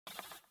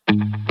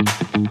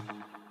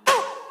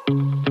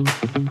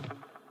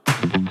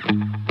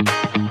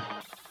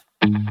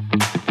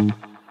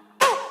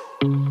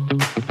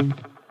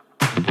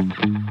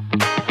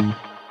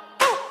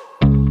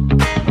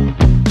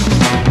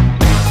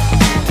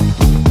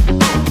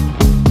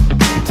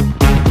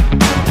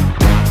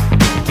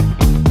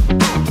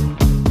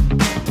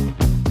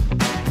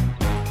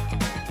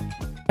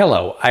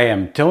Hello, I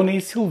am Tony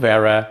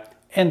Silveira,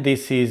 and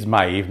this is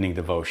my evening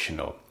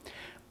devotional.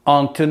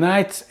 On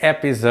tonight's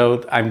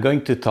episode, I'm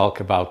going to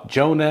talk about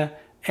Jonah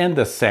and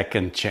the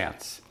second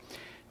chance.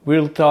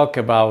 We'll talk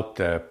about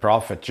the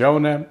prophet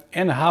Jonah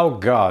and how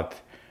God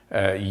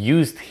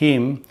used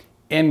him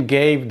and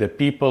gave the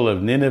people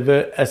of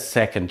Nineveh a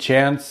second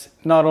chance.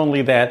 Not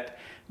only that,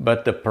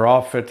 but the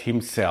prophet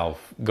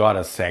himself got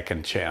a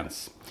second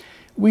chance.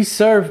 We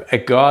serve a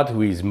God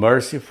who is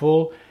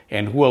merciful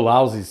and who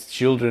allows his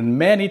children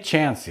many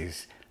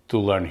chances to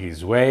learn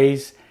his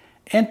ways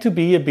and to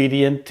be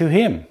obedient to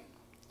him.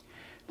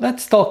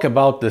 Let's talk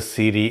about the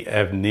city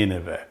of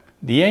Nineveh.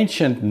 The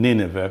ancient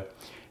Nineveh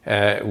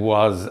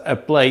was a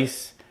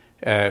place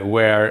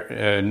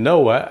where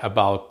Noah,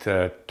 about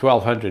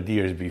 1200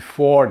 years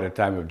before the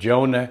time of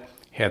Jonah,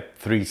 had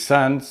 3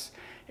 sons,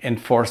 and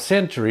for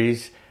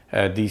centuries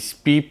these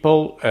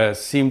people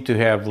seemed to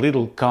have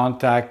little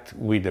contact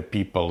with the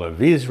people of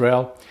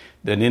Israel.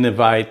 The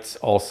Ninevites,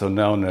 also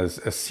known as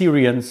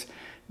Assyrians,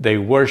 they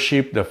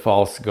worshipped the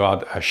false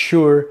god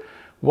Ashur,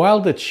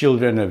 while the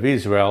children of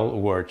Israel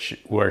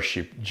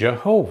worshipped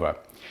Jehovah.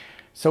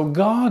 So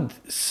God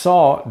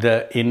saw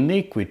the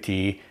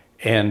iniquity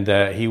and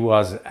he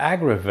was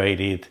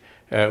aggravated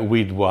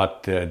with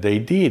what they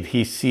did.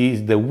 He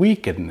sees the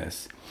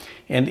wickedness.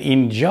 And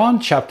in John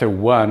chapter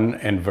 1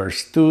 and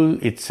verse 2,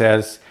 it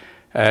says,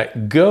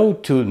 "Go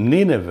to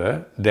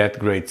Nineveh, that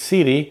great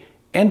city,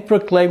 and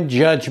proclaim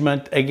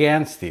judgment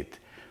against it,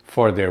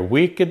 for their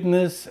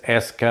wickedness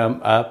has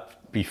come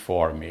up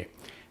before me."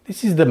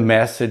 This is the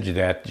message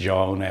that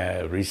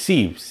Jonah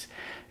receives.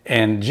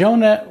 And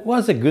Jonah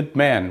was a good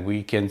man.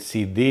 We can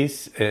see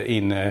this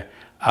in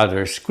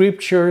other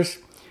scriptures.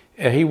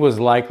 He was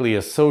likely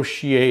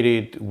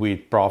associated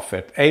with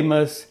prophet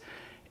Amos,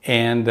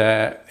 and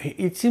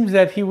it seems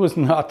that he was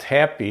not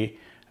happy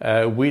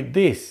with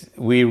this.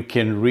 We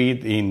can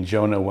read in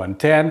Jonah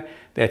 1:10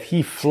 that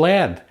he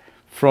fled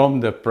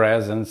from the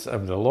presence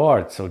of the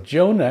Lord. So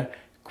Jonah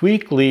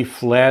quickly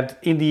fled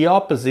in the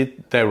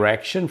opposite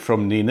direction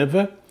from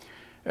Nineveh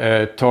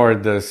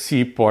toward the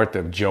seaport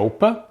of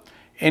Joppa,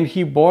 and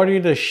he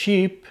boarded a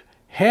ship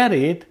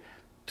headed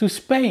to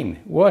Spain.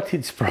 What?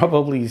 It's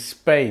probably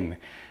Spain.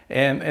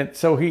 And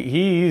so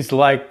he is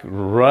like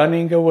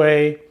running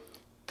away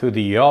to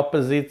the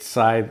opposite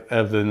side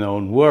of the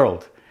known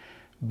world.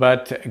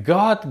 But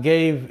God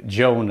gave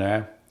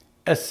Jonah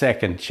a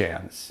second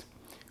chance.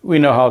 We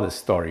know how the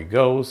story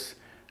goes.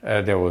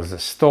 There was a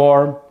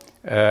storm.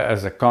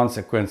 As a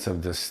consequence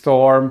of the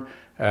storm,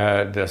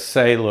 the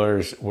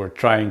sailors were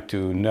trying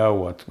to know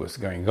what was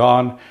going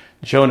on.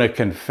 Jonah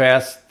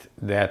confessed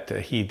that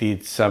he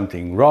did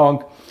something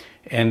wrong,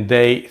 and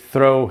they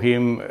throw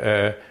him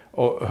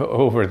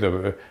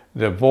over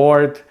the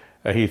board.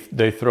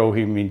 They throw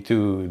him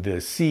into the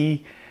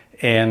sea,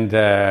 and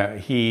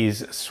he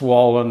is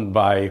swallowed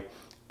by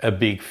a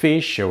big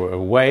fish, or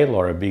a whale,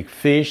 or a big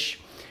fish.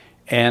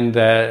 And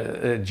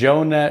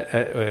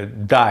Jonah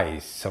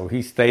dies, so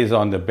he stays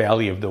on the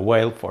belly of the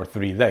whale for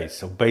 3 days.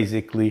 So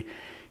basically,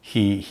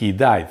 he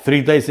died.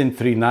 3 days and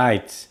 3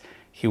 nights,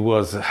 he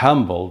was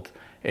humbled,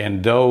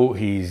 and though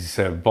his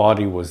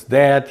body was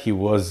dead, he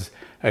was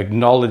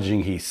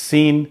acknowledging his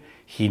sin.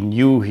 He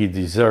knew he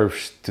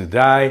deserves to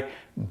die,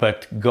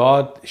 but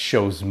God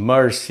shows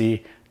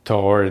mercy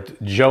toward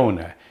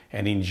Jonah.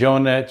 And in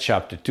Jonah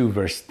chapter 2,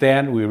 verse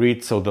 10, we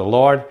read, "So the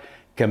Lord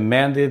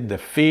commanded the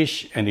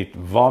fish, and it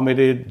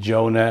vomited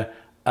Jonah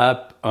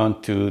up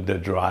onto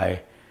dry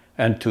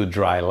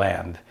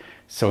land."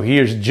 So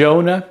here's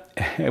Jonah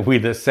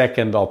with a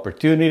second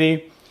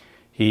opportunity.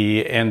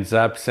 He ends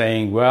up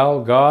saying,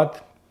 "Well,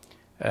 God,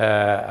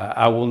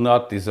 I will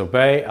not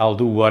disobey. I'll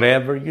do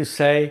whatever you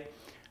say.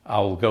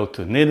 I'll go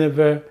to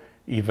Nineveh,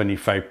 even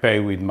if I pay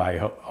with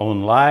my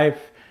own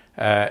life,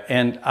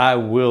 and I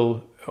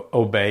will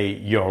obey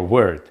your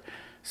word."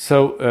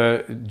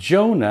 So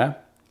Jonah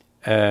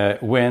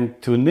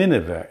went to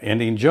Nineveh.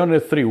 And in Jonah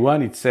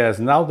 3:1 it says,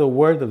 "Now the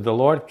word of the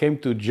Lord came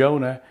to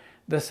Jonah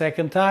the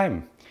second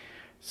time."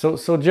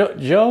 So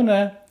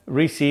Jonah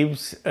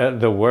receives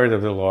the word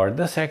of the Lord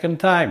the second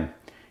time.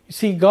 You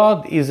see,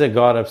 God is a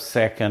God of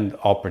second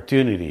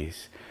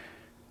opportunities.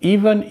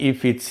 Even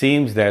if it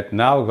seems that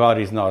now God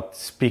is not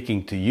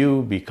speaking to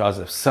you because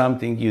of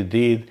something you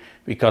did,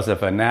 because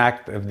of an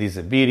act of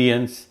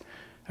disobedience,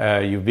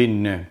 you've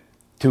been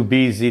too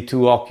busy,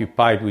 too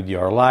occupied with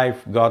your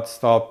life, God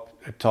stopped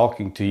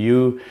talking to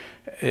you.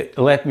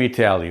 Let me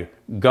tell you,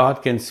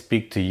 God can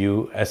speak to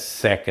you a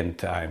second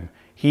time.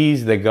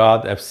 He's the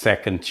God of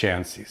second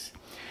chances.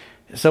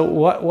 So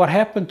what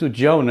happened to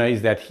Jonah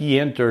is that he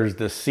enters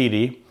the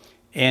city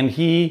and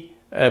he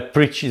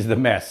preaches the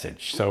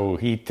message. So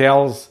he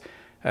tells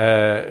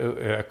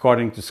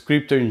according to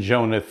scripture in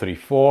Jonah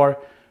 3:4,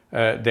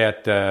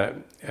 that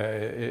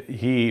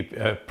he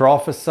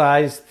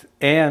prophesied,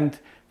 and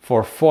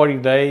for 40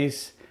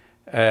 days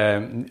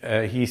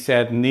he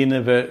said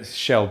Nineveh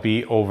shall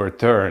be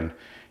overturned.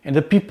 And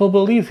the people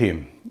believe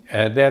him.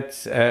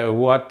 That's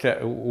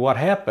what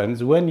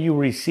happens when you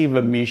receive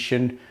a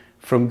mission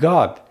from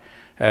God.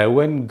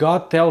 When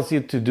God tells you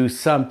to do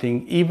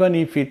something, even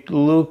if it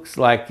looks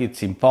like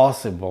it's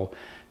impossible,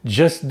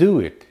 just do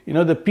it.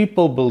 The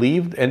people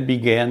believed and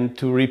began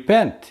to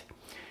repent.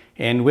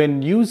 And when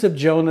news of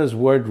Jonah's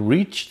word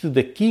reached to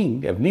the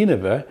king of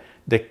Nineveh,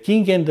 the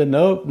king and the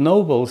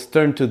nobles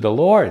turned to the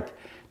Lord.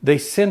 They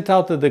sent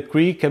out a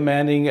decree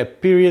commanding a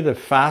period of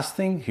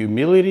fasting,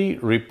 humility,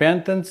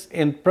 repentance,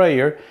 and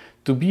prayer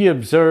to be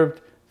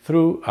observed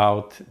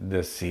throughout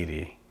the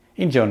city.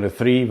 In Jonah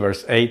 3,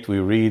 verse 8, we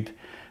read,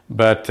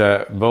 "But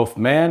both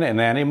man and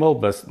animal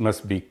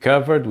must be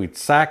covered with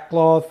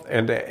sackcloth,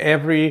 and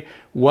every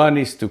one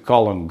is to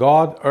call on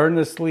God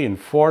earnestly and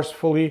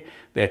forcefully,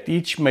 that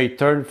each may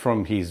turn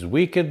from his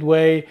wicked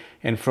way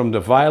and from the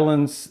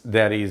violence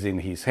that is in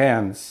his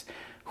hands.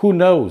 Who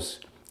knows?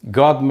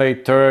 God may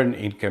turn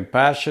in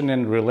compassion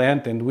and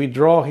relent and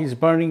withdraw his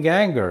burning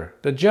anger,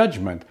 the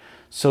judgment,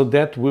 so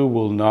that we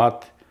will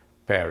not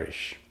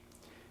perish."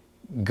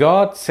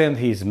 God sent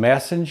his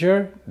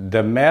messenger,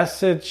 the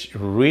message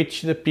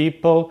reached the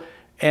people,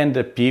 and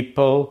the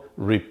people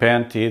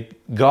repented.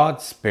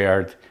 God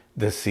spared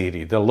the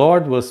city. The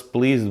Lord was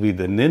pleased with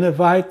the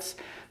Ninevites.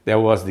 There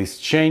was this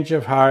change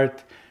of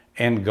heart,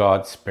 and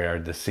God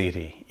spared the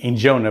city. In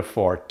Jonah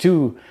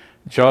 4:2,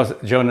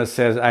 Jonah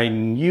says, "I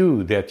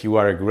knew that you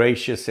are a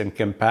gracious and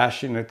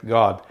compassionate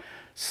God,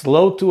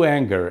 slow to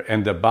anger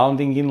and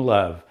abounding in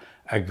love,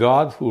 a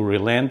God who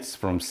relents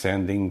from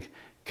sending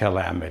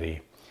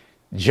calamity."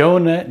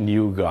 Jonah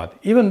knew God,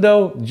 even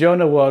though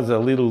Jonah was a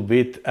little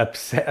bit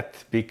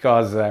upset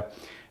because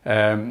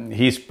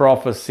his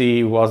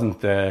prophecy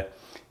wasn't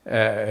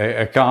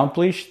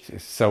accomplished.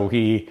 So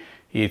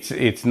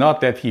it's not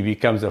that he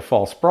becomes a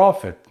false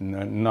prophet,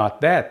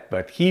 not that,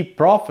 but he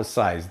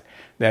prophesied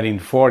that in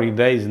 40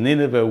 days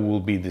Nineveh will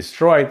be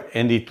destroyed,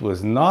 and it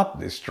was not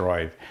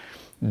destroyed.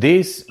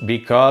 This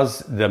because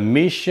the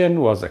mission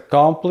was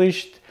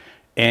accomplished,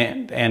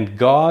 and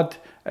God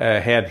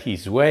had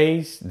his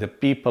ways. The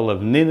people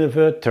of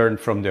Nineveh turned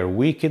from their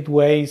wicked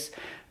ways.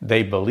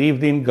 They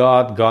believed in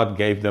God. God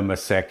gave them a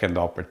second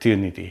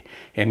opportunity.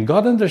 And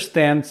God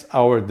understands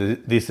our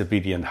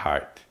disobedient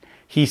heart.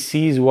 He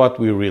sees what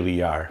we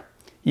really are.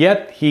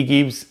 Yet he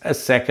gives a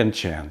second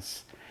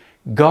chance.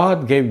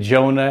 God gave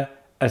Jonah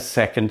a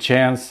second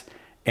chance,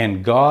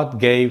 and God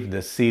gave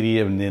the city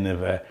of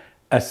Nineveh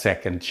a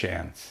second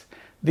chance.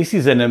 This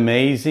is an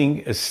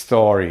amazing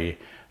story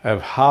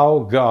of how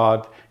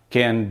God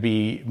can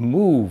be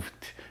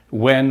moved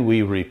when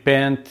we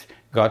repent.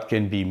 God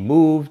can be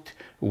moved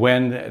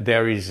when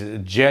there is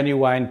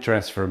genuine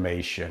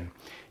transformation.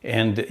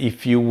 And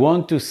if you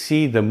want to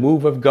see the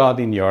move of God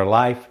in your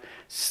life,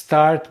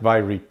 start by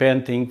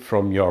repenting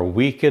from your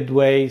wicked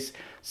ways.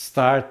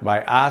 Start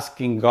by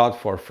asking God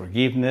for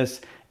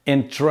forgiveness,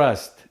 and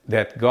trust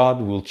that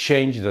God will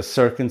change the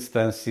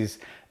circumstances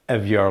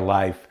of your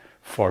life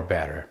for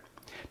better.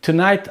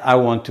 Tonight, I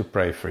want to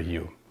pray for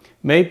you.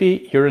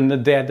 Maybe you're in a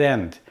dead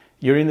end.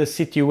 You're in a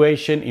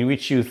situation in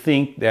which you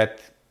think that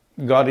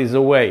God is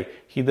away.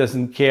 He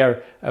doesn't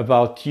care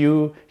about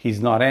you.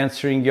 He's not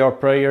answering your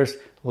prayers.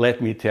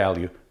 Let me tell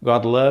you,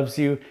 God loves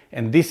you,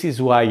 and this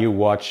is why you're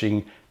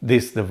watching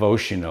this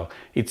devotional.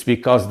 It's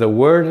because the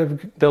word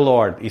of the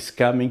Lord is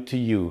coming to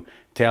you,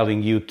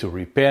 telling you to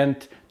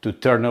repent, to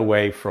turn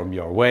away from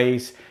your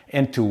ways,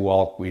 and to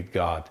walk with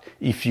God.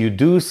 If you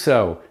do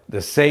so,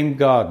 the same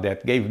God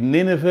that gave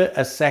Nineveh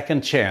a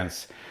second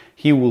chance,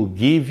 He will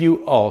give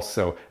you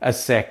also a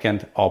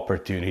second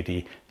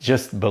opportunity.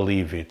 Just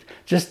believe it.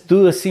 Just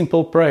do a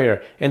simple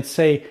prayer and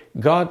say,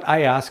 God,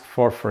 I ask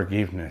for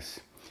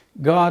forgiveness.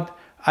 God,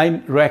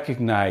 I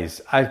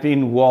recognize I've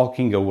been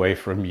walking away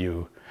from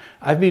you.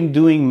 I've been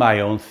doing my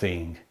own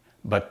thing.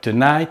 But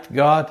tonight,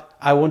 God,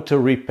 I want to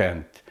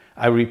repent.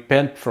 I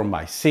repent from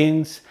my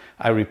sins.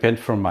 I repent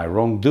from my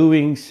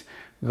wrongdoings.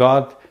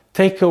 God,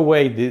 take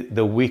away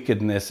the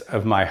wickedness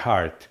of my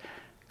heart.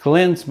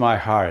 Cleanse my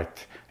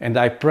heart. And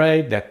I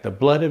pray that the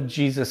blood of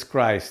Jesus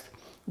Christ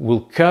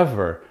will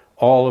cover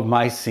all of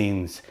my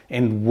sins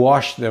and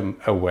wash them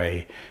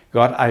away.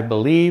 God, I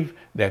believe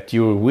that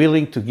you are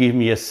willing to give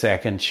me a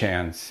second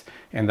chance.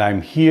 And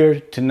I'm here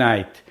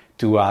tonight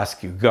to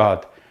ask you,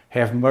 God,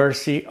 have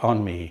mercy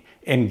on me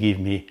and give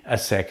me a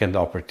second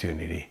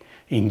opportunity.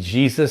 In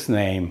Jesus'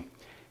 name,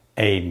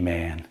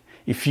 amen.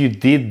 If you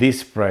did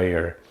this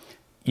prayer,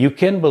 you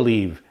can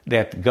believe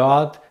that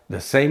God,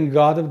 the same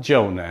God of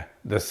Jonah,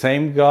 the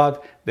same God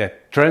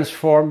that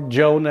transformed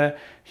Jonah,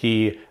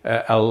 He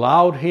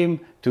allowed him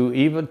to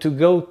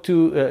go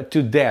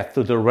to death,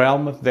 to the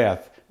realm of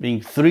death,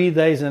 being 3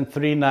 days and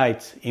 3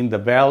 nights in the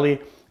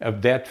belly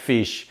of that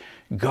fish.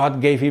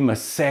 God gave him a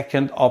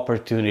second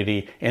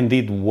opportunity and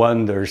did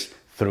wonders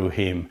through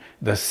him.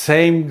 The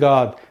same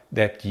God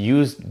that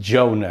used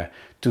Jonah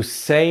to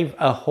save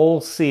a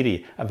whole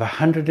city of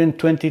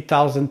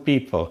 120,000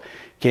 people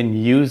can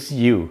use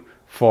you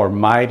for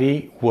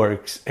mighty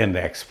works and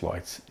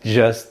exploits.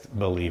 Just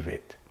believe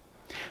it.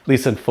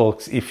 Listen,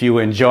 folks, if you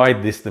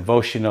enjoyed this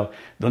devotional,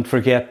 don't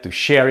forget to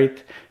share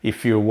it.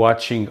 If you're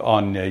watching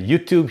on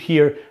YouTube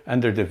here,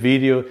 under the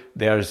video,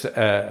 there's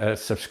a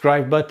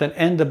subscribe button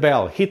and the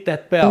bell. Hit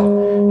that bell.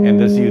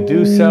 And as you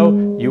do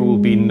so, you will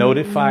be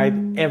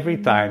notified every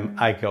time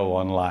I go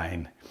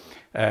online.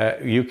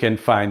 You can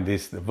find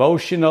this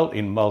devotional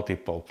in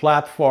multiple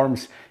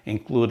platforms,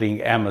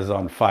 including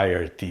Amazon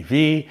Fire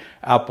TV,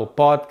 Apple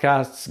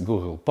Podcasts,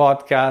 Google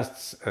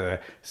Podcasts,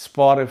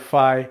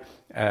 Spotify,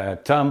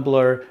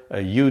 Tumblr,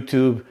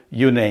 YouTube,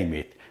 you name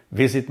it.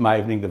 Visit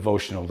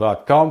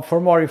myeveningdevotional.com for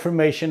more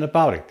information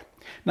about it.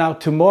 Now,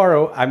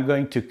 tomorrow I'm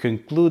going to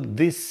conclude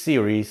this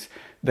series,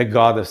 The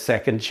God of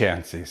Second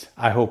Chances.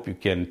 I hope you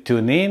can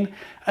tune in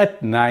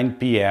at 9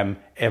 p.m.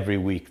 every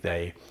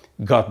weekday.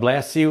 God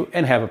bless you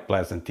and have a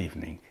pleasant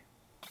evening.